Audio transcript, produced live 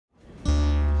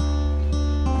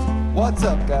What's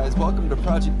up guys, welcome to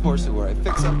Project Porsche, where I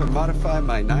fix up and modify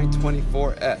my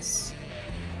 924S.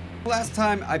 Last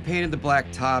time I painted the black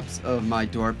tops of my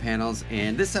door panels,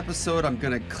 and this episode I'm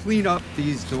gonna clean up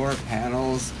these door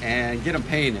panels and get them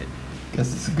painted.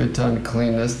 Guess it's a good time to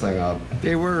clean this thing up.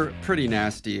 They were pretty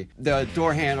nasty. The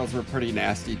door handles were pretty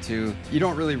nasty too. You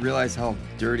don't really realize how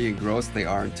dirty and gross they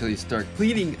are until you start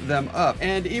cleaning them up.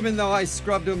 And even though I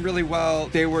scrubbed them really well,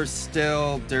 they were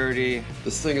still dirty.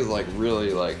 This thing is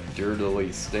really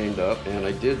dirtily stained up, and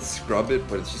I did scrub it,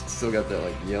 but it's just still got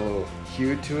that yellow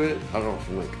hue to it. I don't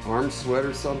know, from arm sweat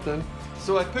or something.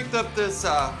 So I picked up this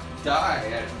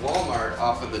dye at Walmart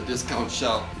off of the discount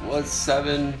shelf. It was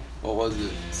what was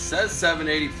it? It says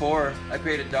 $7.84. I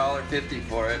paid $1.50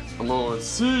 for it. I'm gonna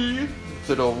see if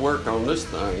it'll work on this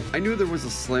thing. I knew there was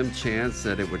a slim chance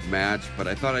that it would match, but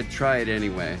I thought I'd try it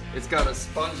anyway. It's got a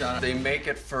sponge on it. They make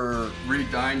it for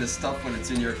re-dyeing the stuff when it's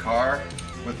in your car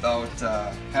without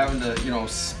having to,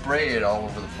 spray it all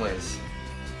over the place.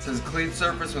 It says clean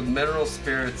surface with mineral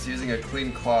spirits using a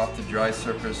clean cloth to dry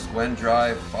surface. When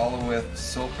dry, follow with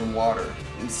soap and water.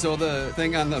 And so the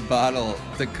thing on the bottle,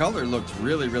 the color looked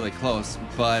really, really close,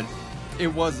 but it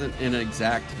wasn't an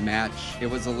exact match. It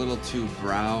was a little too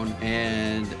brown,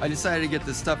 and I decided to get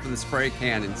this stuff in the spray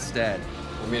can instead.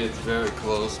 I mean, it's very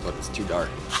close, but it's too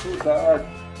dark. Too dark.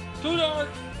 Too dark.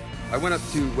 I went up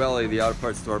to Welly, the auto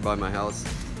parts store by my house,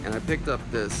 and I picked up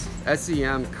this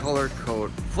SEM Color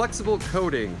Coat flexible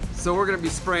coating. So we're gonna be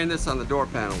spraying this on the door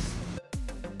panels.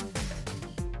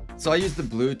 So I used the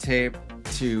blue tape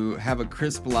to have a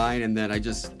crisp line, and then I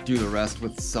just do the rest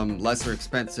with some lesser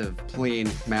expensive plain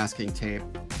masking tape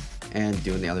and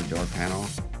doing the other door panel.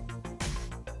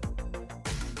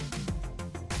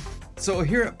 So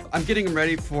here I'm getting them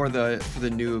ready for the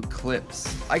new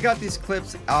clips. I got these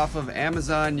clips off of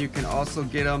Amazon. You can also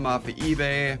get them off of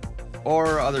eBay,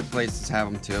 or other places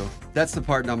have them too. That's the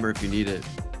part number if you need it.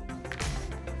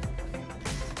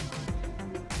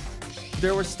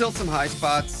 There were still some high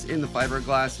spots in the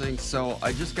fiberglassing, so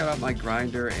I just got out my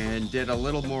grinder and did a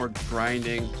little more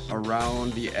grinding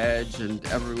around the edge and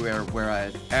everywhere where I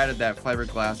had added that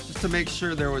fiberglass, just to make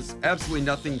sure there was absolutely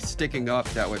nothing sticking up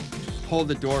that would hold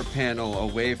the door panel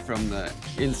away from the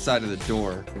inside of the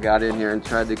door. I got in here and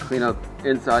tried to clean up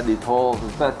inside these holes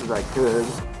as best as I could.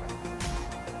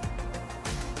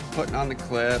 Putting on the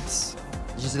clips,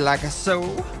 just like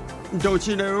so. Don't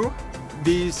you know?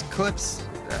 These clips,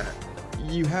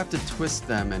 you have to twist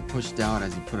them and push down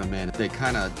as you put them in. They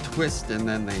kind of twist and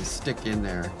then they stick in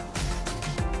there.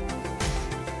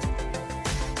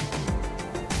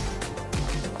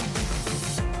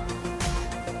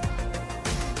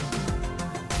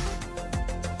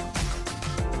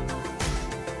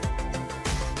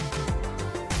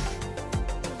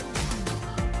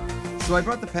 So I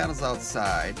brought the panels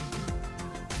outside.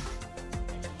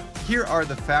 Here are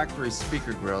the factory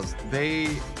speaker grills. They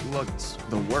looked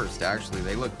the worst, actually.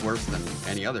 They looked worse than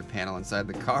any other panel inside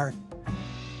the car.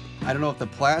 I don't know if the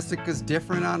plastic is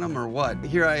different on them or what.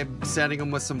 Here I am sanding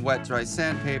them with some wet dry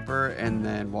sandpaper and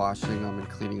then washing them and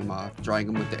cleaning them off, drying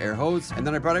them with the air hose. And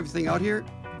then I brought everything out here,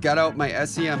 got out my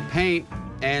SEM paint,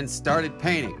 and started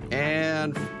painting,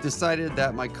 and decided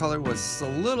that my color was a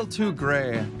little too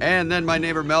gray. And then my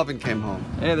neighbor Melvin came home.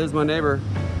 Hey, there's my neighbor.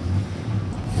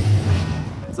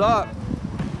 What's up?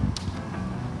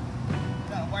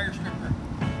 Got a wire stripper.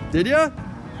 Did ya?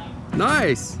 Yeah.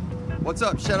 Nice. What's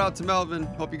up? Shout out to Melvin.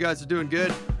 Hope you guys are doing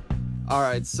good. All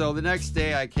right, so the next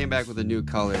day I came back with a new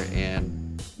color,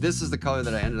 and this is the color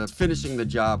that I ended up finishing the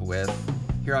job with.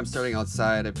 Here I'm starting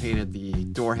outside. I painted the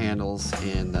door handles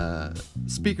and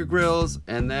speaker grills,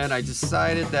 and then I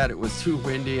decided that it was too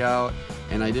windy out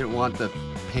and I didn't want the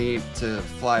paint to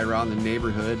fly around the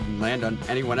neighborhood and land on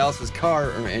anyone else's car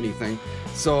or anything.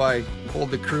 So I pulled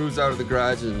the crews out of the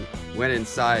garage and went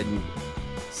inside and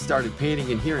started painting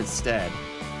in here instead.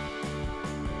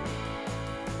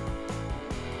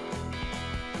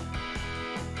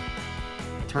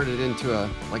 Turned it into a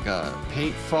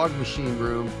paint fog machine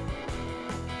room.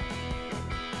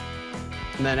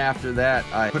 And then after that,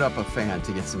 I put up a fan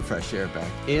to get some fresh air back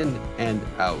in and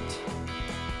out.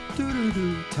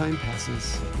 Doo-doo-doo, time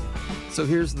passes. So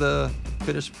here's the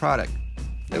finished product.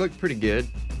 They look pretty good.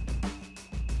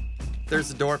 There's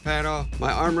the door panel.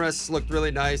 My armrests looked really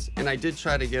nice, and I did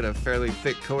try to get a fairly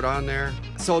thick coat on there.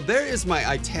 So there is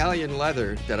my Italian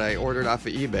leather that I ordered off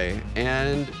of eBay,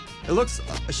 and it looks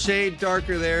a shade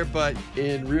darker there, but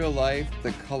in real life,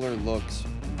 the color looks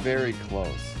very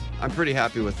close. I'm pretty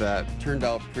happy with that. Turned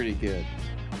out pretty good.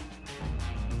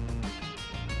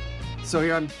 So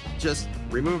here I'm just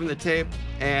removing the tape,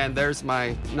 and there's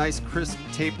my nice crisp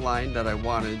tape line that I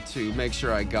wanted to make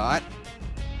sure I got.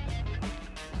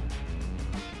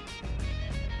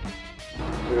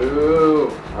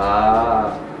 Ooh.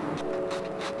 Ah.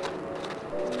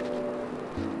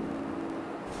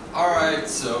 Alright,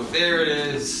 so there it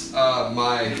is.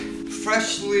 My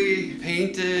freshly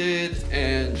painted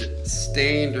and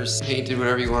stained or painted,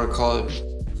 whatever you want to call it,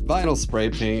 vinyl spray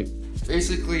paint.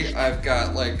 Basically, I've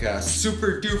got like a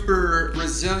super duper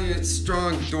resilient,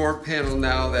 strong door panel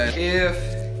now that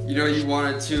if you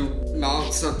wanted to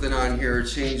mount something on here or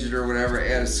change it or whatever,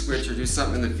 add a switch or do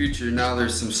something in the future, now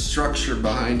there's some structure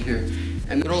behind here.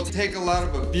 And it'll take a lot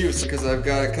of abuse because I've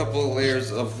got a couple of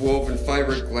layers of woven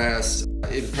fiberglass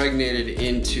impregnated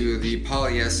into the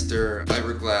polyester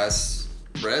fiberglass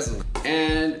resin.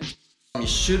 And you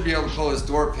should be able to pull this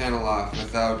door panel off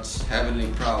without having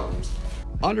any problems.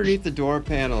 Underneath the door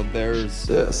panel, there's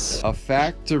this, a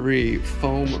factory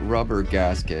foam rubber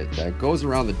gasket that goes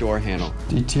around the door handle.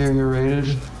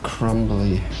 Deteriorated,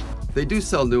 crumbly. They do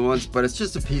sell new ones, but it's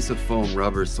just a piece of foam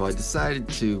rubber, so I decided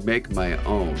to make my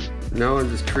own. Now I'm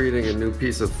just creating a new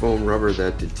piece of foam rubber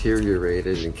that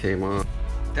deteriorated and came off.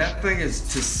 That thing is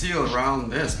to seal around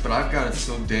this, but I've got it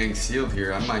so dang sealed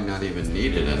here, I might not even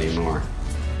need it anymore.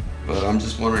 But I'm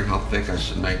just wondering how thick I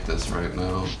should make this right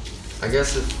now. I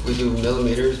guess if we do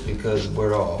millimeters, because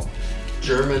we're all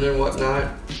German and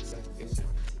whatnot.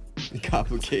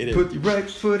 Complicated. Put your right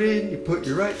foot in, you put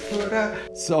your right foot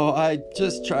out. So I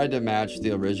just tried to match the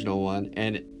original one,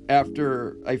 and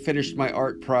after I finished my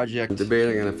art project, I'm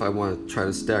debating on if I want to try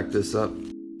to stack this up.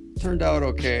 Turned out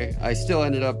okay. I still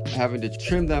ended up having to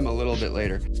trim them a little bit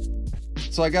later.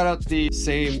 So I got out the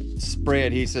same spray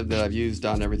adhesive that I've used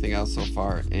on everything else so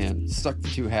far and stuck the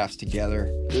two halves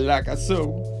together like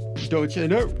so. Don't you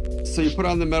know? So you put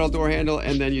on the metal door handle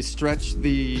and then you stretch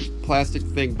the plastic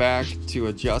thing back to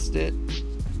adjust it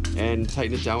and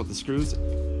tighten it down with the screws.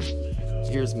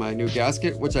 Here's my new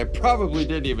gasket, which I probably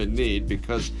didn't even need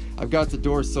because I've got the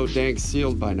door so dang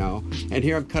sealed by now. And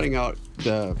here I'm cutting out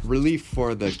the relief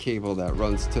for the cable that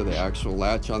runs to the actual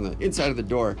latch on the inside of the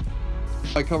door.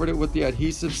 I covered it with the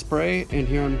adhesive spray and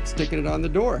here I'm sticking it on the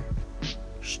door.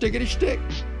 Stickity stick.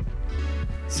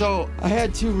 So I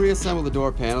had to reassemble the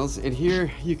door panels, and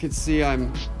here you can see I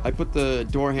put the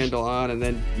door handle on, and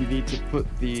then you need to put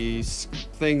the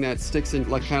thing that sticks in,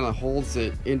 like kind of holds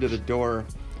it into the door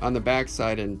on the back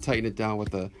side and tighten it down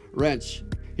with a wrench.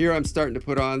 Here I'm starting to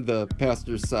put on the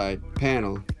passenger side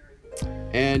panel.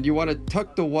 And you want to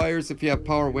tuck the wires if you have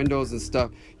power windows and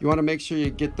stuff. You want to make sure you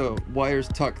get the wires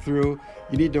tucked through.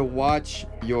 You need to watch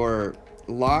your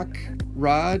lock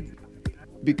rod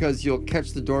because you'll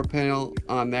catch the door panel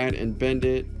on that and bend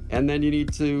it. And then you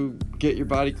need to get your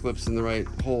body clips in the right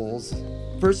holes.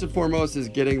 First and foremost is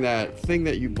getting that thing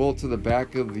that you bolt to the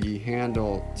back of the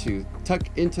handle to tuck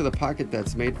into the pocket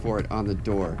that's made for it on the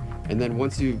door. And then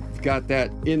once you've got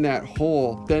that in that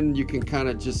hole, then you can kind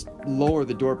of just lower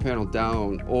the door panel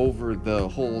down over the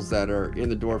holes that are in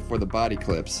the door for the body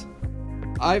clips.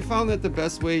 I found that the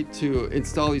best way to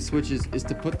install these switches is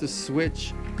to put the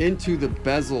switch into the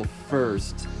bezel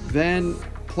first, then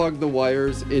plug the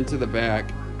wires into the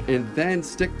back, and then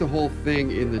stick the whole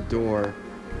thing in the door.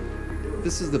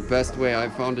 This is the best way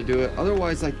I've found to do it.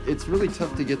 Otherwise, it's really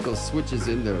tough to get those switches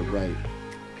in there right.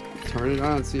 Turn it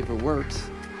on, see if it works.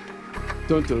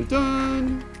 Dun dun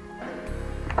dun!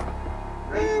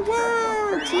 It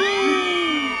works!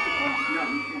 Yay!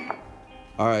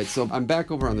 Alright, so I'm back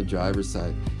over on the driver's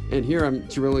side, and here I'm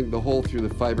drilling the hole through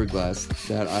the fiberglass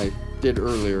that I did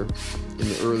earlier in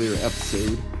the earlier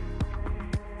episode.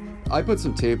 I put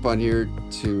some tape on here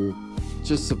to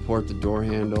just support the door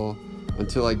handle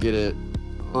until I get it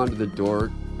onto the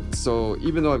door. So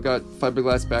even though I've got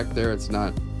fiberglass back there, it's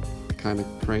not kind of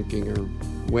cranking or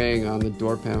weighing on the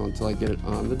door panel until I get it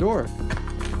on the door.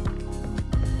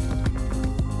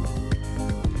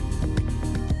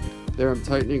 There I'm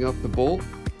tightening up the bolt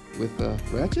with a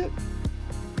ratchet.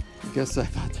 I guess I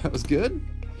thought that was good.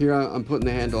 Here I'm putting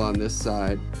the handle on this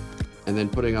side and then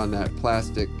putting on that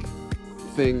plastic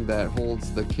thing that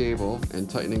holds the cable and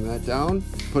tightening that down.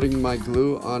 Putting my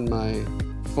glue on my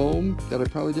foam that I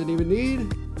probably didn't even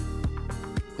need.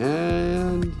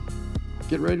 And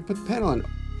getting ready to put the panel on.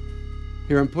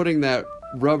 Here I'm putting that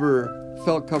rubber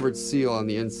felt covered seal on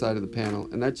the inside of the panel,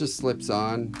 and that just slips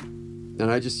on.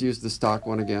 And I just used the stock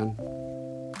one again.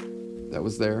 That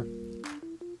was there.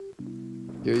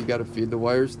 Here you got to feed the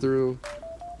wires through.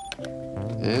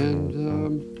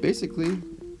 And basically,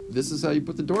 this is how you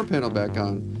put the door panel back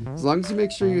on. As long as you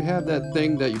make sure you have that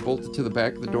thing that you bolted to the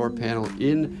back of the door panel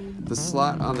in the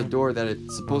slot on the door that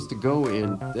it's supposed to go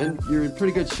in, then you're in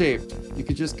pretty good shape. You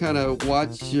could just kind of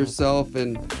watch yourself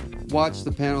and watch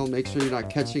the panel, make sure you're not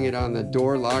catching it on the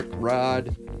door lock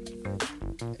rod.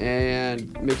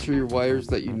 and make sure your wires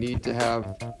that you need to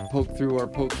have poked through are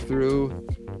poked through,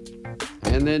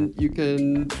 and then you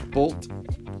can bolt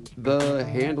the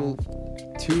handle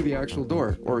to the actual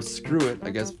door, or screw it. I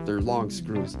guess they're long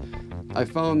screws. I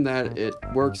found that it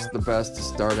works the best to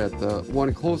start at the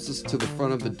one closest to the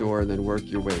front of the door and then work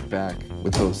your way back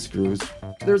with those screws.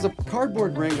 There's a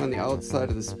cardboard ring on the outside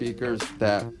of the speakers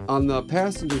that on the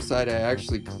passenger side I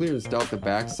actually clearanced out the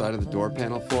back side of the door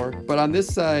panel for, but on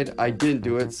this side I didn't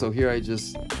do it, so here I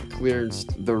just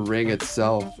clearanced the ring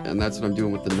itself, and that's what I'm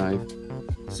doing with the knife.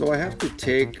 So I have to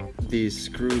take these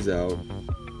screws out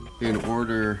in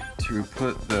order to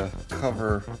put the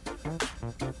cover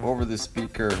over the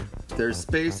speaker. There's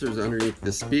spacers underneath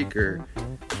the speaker,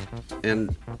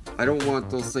 and I don't want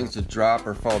those things to drop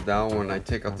or fall down when I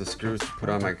take out the screws to put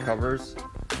on my covers.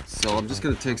 So I'm just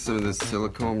going to take some of this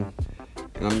silicone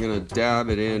and I'm going to dab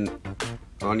it in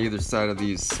on either side of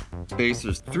these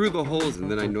spacers through the holes,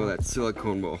 and then I know that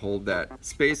silicone will hold that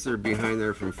spacer behind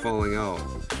there from falling out.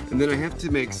 And then I have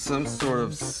to make some sort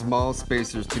of small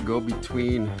spacers to go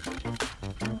between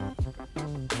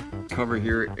cover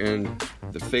here and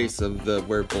the face of the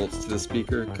where it bolts to the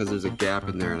speaker, because there's a gap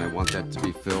in there and I want that to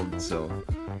be filled. So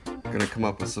I'm gonna come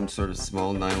up with some sort of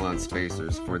small nylon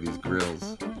spacers for these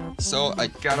grills. So I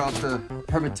got out the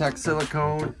Permatex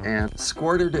silicone and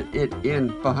squirted it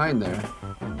in behind there.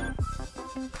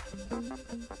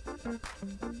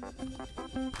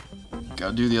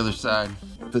 Gotta do the other side.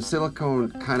 The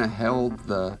silicone kind of held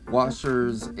the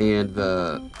washers and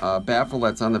the baffle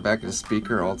that's on the back of the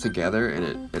speaker all together,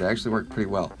 and it actually worked pretty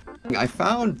well. I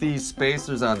found these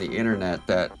spacers on the internet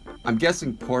that I'm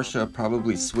guessing Porsche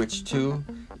probably switched to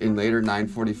in later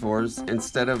 944s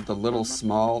instead of the little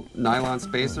small nylon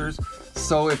spacers.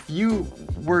 So if you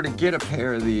were to get a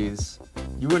pair of these,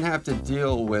 you wouldn't have to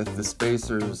deal with the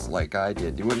spacers like I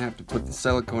did. You wouldn't have to put the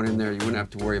silicone in there. You wouldn't have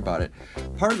to worry about it.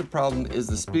 Part of the problem is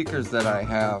the speakers that I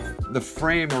have, the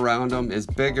frame around them is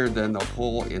bigger than the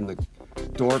hole in the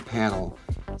door panel.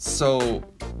 So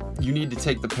you need to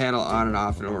take the panel on and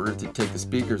off in order to take the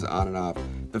speakers on and off.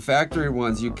 The factory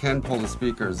ones, you can pull the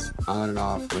speakers on and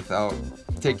off without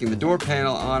taking the door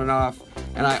panel on and off.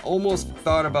 And I almost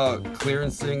thought about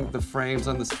clearancing the frames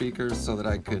on the speakers so that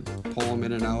I could pull them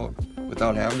in and out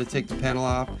without having to take the panel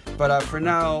off. But for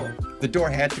now, the door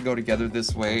had to go together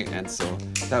this way, and so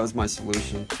that was my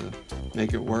solution to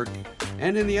make it work.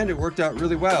 And in the end, it worked out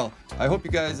really well. I hope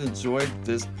you guys enjoyed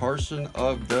this portion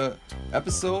of the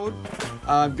episode.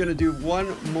 I'm gonna do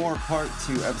one more part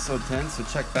to episode 10, so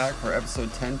check back for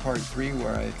episode 10 part 3,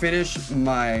 where I finish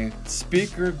my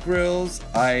speaker grills.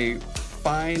 I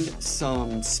find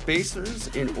some spacers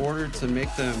in order to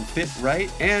make them fit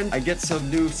right, and I get some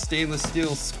new stainless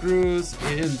steel screws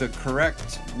in the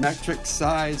correct metric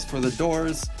size for the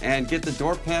doors, and get the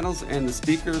door panels and the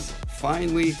speakers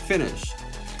finally finished.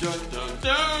 Dun, dun,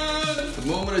 dun. The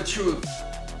moment of truth.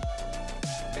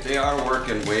 They are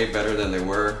working way better than they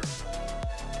were.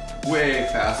 Way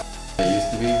faster than they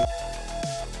used to be.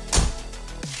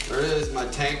 There it is, my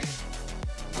tank.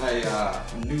 My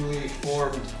newly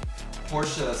formed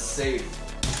Porsche safe.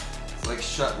 It's like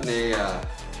shutting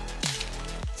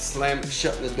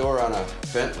shutting the door on a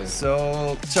Bentley.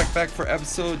 So check back for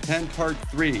episode 10 part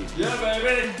 3. Yeah,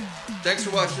 baby. Thanks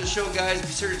for watching the show, guys. Be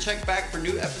sure to check back for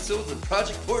new episodes of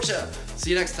Project Porsche.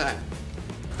 See you next time.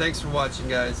 Thanks for watching,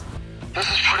 guys. This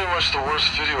is pretty much the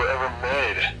worst video ever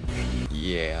made.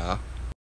 Yeah.